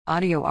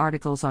Audio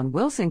articles on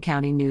Wilson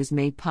County News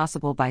made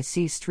possible by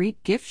C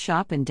Street Gift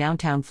Shop in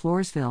downtown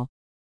Floresville.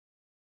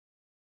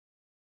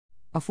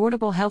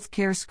 Affordable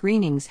healthcare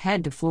screenings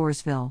head to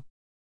Floresville.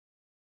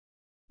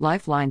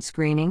 Lifeline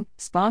Screening,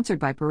 sponsored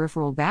by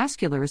Peripheral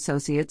Vascular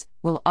Associates,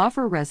 will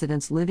offer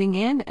residents living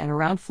in and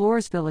around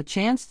Floresville a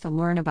chance to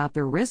learn about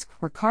their risk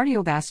for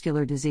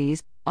cardiovascular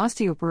disease,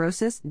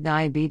 osteoporosis,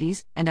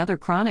 diabetes, and other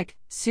chronic,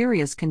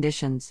 serious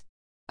conditions.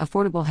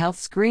 Affordable health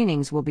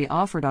screenings will be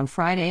offered on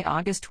Friday,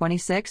 August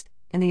 26th,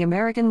 in the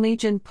American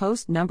Legion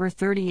Post No.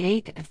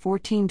 38 at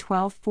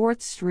 1412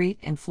 4th Street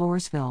in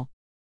Floresville.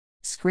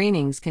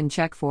 Screenings can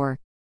check for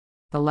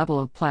the level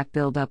of plaque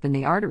buildup in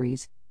the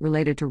arteries,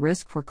 related to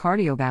risk for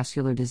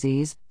cardiovascular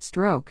disease,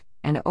 stroke,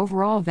 and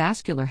overall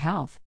vascular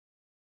health.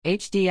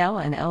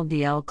 HDL and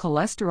LDL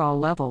cholesterol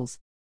levels.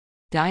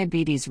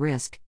 Diabetes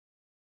risk.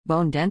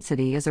 Bone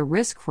density is a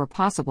risk for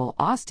possible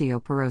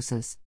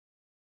osteoporosis.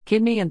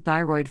 Kidney and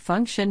thyroid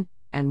function,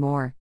 and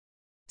more.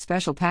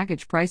 Special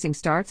package pricing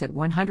starts at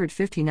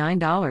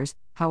 $159,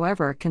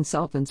 however,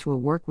 consultants will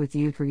work with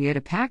you to create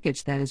a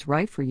package that is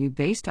right for you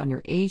based on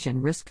your age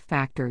and risk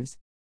factors.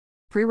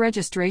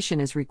 Pre-registration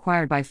is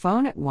required by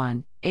phone at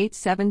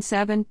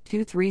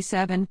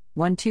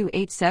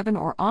 1-877-237-1287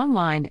 or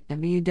online at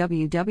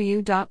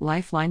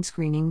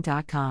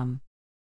www.lifelinescreening.com.